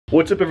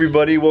What's up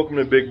everybody, welcome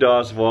to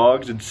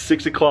BigDawsVlogs. It's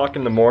 6 o'clock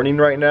in the morning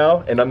right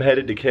now and I'm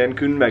headed to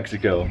Cancun,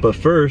 Mexico. But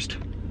first,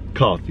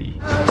 coffee.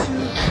 I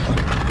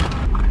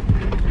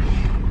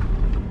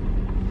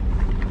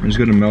just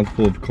got a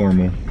mouthful of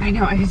caramel. I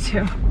know, I do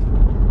too.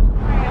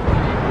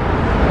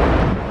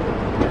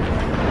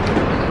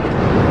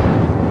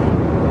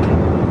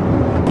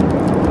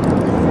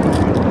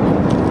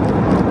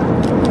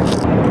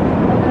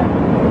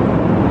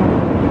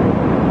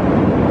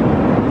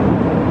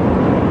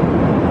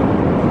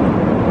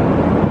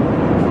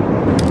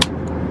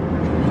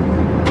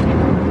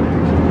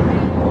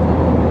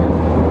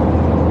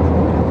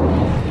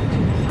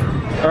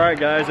 Alright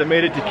guys, I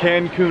made it to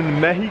Cancun,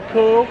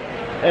 Mexico,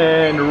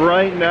 and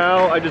right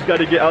now I just got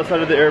to get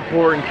outside of the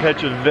airport and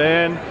catch a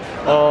van.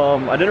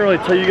 I didn't really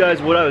tell you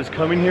guys what I was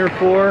coming here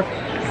for,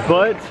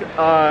 but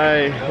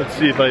let's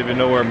see if I even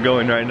know where I'm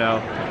going right now.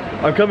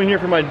 I'm coming here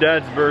for my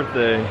dad's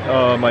birthday.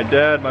 My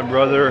dad, my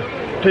brother,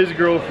 his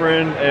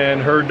girlfriend,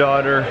 and her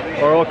daughter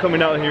are all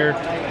coming out here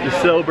to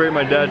celebrate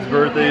my dad's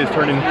birthday. He's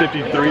turning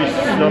 53,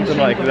 something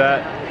like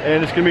that,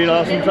 and it's gonna be an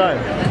awesome time.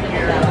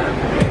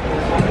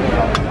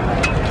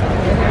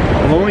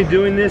 I'm only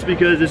doing this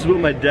because this is what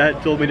my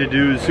dad told me to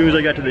do as soon as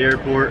I got to the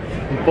airport.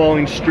 I'm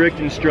following strict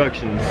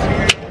instructions.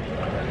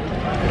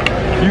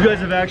 You guys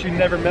have actually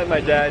never met my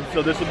dad,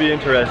 so this will be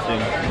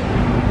interesting.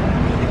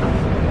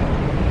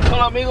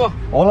 Hola amigo.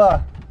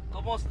 Hola.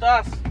 ¿Cómo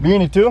estás?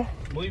 Bien, ¿y tú?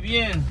 Muy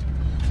bien.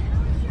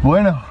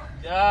 Bueno.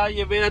 Ya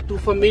llevé a tu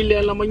familia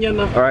en la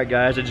mañana. Alright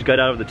guys, I just got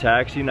out of the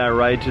taxi and I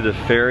ride to the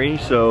ferry.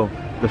 So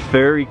the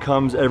ferry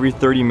comes every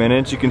 30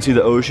 minutes. You can see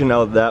the ocean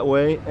out that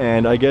way.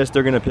 And I guess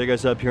they're gonna pick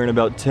us up here in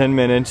about 10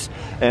 minutes.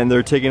 And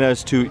they're taking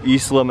us to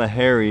Isla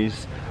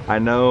Mujeres. I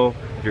know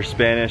if you're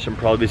Spanish, I'm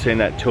probably saying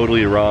that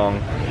totally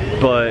wrong.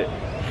 But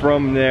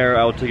from there,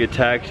 I'll take a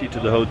taxi to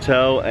the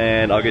hotel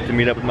and I'll get to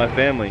meet up with my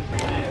family.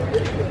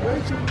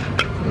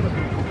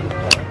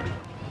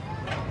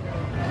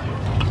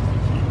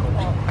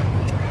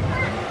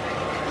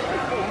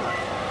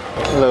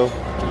 Hello.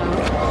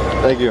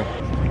 Thank you.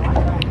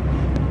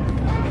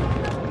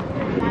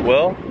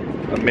 Well,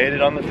 I made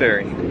it on the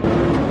ferry.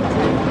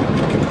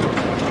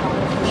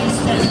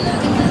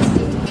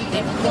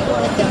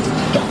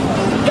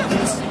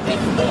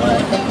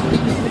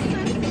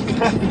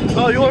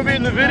 Oh, you want to be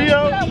in the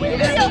video? Yeah,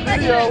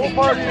 video. We're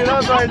partying it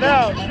up right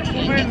now.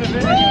 We'll be in the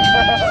video.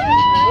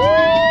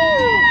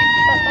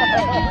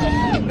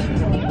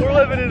 We're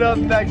living it up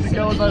in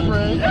Mexico with my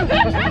friends.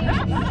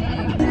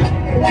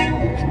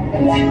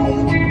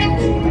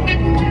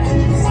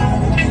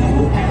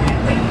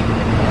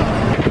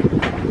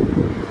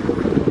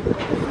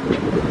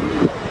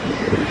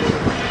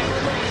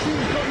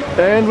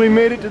 And we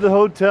made it to the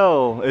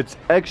hotel. It's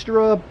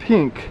extra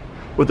pink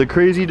with a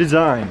crazy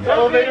design.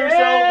 Elevator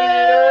selfie!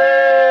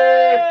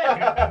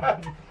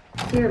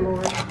 Dear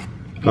Lord.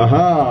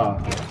 Haha!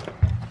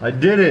 I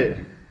did it!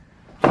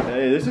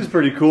 Hey, this is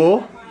pretty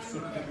cool.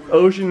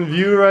 Ocean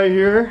view right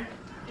here.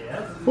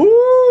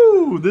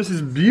 Woo! This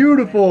is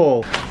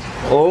beautiful!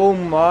 Oh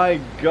my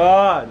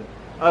god!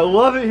 I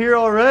love it here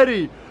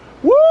already!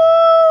 Woo!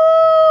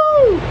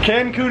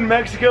 Cancun,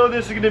 Mexico,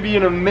 this is gonna be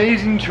an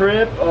amazing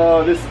trip.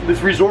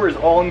 This resort is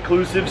all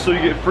inclusive, so you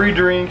get free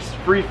drinks,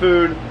 free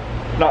food.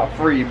 Not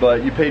free,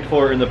 but you paid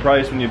for it in the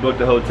price when you booked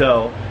the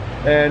hotel.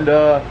 And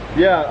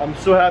yeah, I'm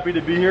so happy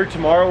to be here.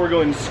 Tomorrow we're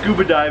going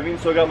scuba diving,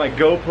 so I got my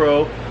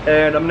GoPro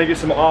and I'm gonna get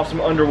some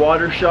awesome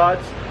underwater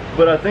shots.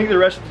 But I think the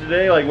rest of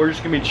today, like, we're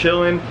just gonna be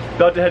chilling.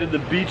 About to head to the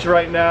beach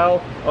right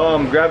now,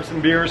 grab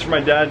some beers for my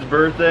dad's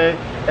birthday.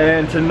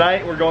 And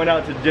tonight we're going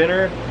out to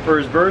dinner for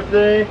his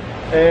birthday.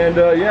 And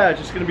yeah, it's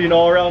just gonna be an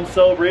all-around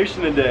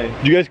celebration today.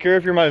 Do you guys care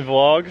if you're my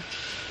vlog?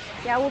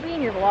 Yeah, we'll be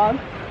in your vlog.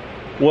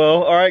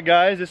 Well, alright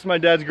guys, this is my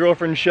dad's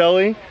girlfriend,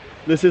 Shelly.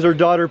 This is her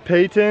daughter,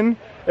 Peyton.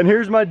 And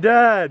here's my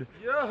dad.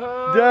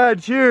 Yeah.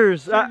 Dad,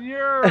 cheers. Happy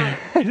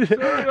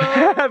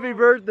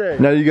birthday.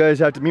 Now you guys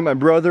have to meet my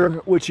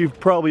brother, which you've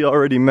probably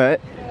already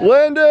met.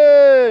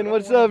 Landon,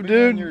 what's up,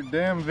 dude? Your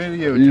damn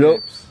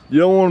videotapes. You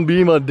don't want to be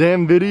in my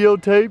damn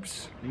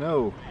videotapes?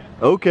 No.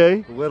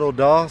 Okay. Little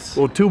Doss.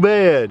 Well, too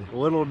bad.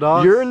 Little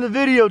Doss. You're in the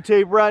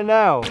videotape right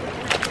now.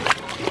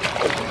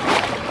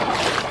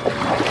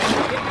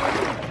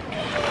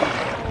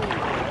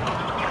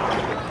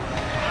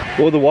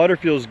 Well, the water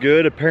feels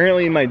good.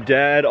 Apparently my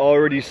dad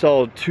already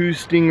saw 2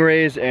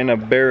 stingrays and a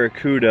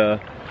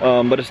barracuda,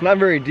 but it's not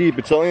very deep.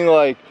 It's only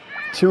like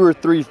 2 or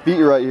 3 feet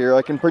right here.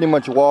 I can pretty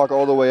much walk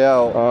all the way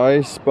out.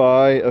 I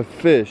spy a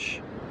fish.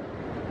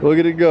 Look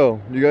at it go.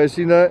 Do you guys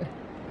see that?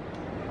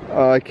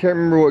 I can't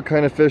remember what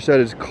kind of fish that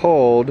is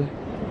called,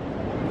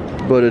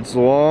 but it's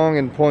long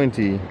and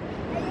pointy.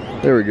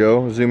 There we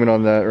go. Zoom in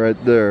on that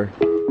right there.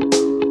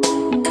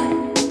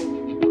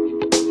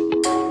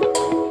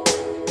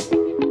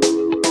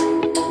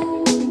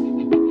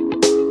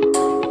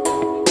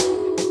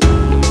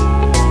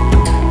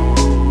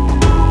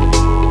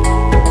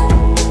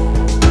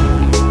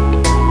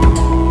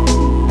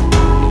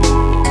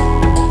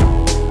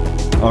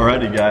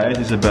 Alrighty guys,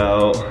 it's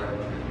about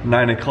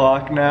 9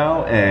 o'clock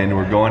now, and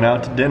we're going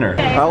out to dinner.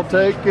 I'll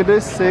take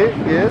this seat,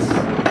 yes.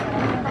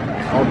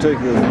 I'll take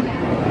this.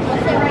 I'll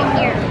sit right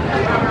here.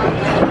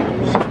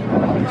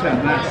 It's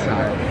on that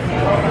side.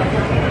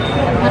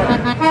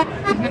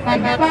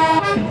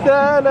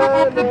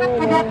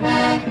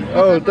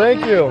 Oh,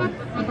 thank you.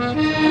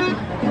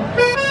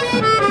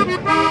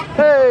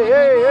 Hey,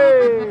 hey,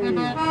 hey.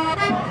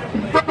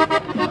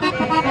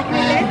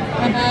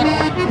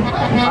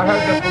 I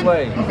had the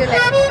filet.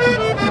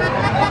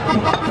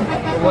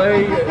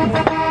 Filet,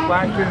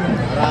 blackened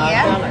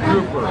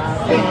grouper.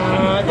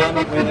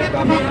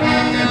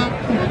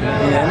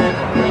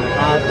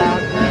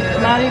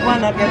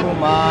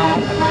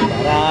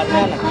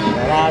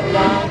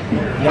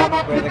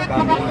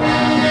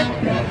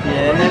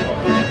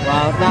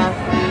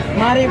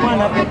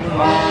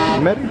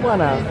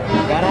 Marijuana.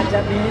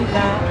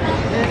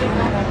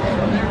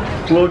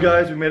 Well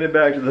guys, we made it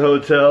back to the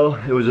hotel.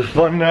 It was a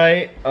fun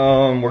night.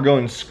 We're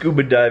going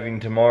scuba diving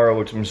tomorrow,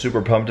 which I'm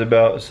super pumped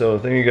about. So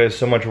thank you guys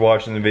so much for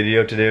watching the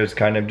video. Today was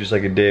kind of just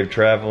like a day of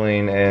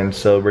traveling and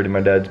celebrating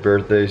my dad's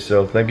birthday.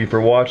 So thank you for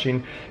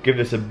watching. Give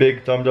this a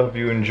big thumbs up if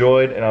you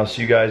enjoyed, and I'll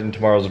see you guys in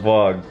tomorrow's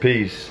vlog.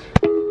 Peace.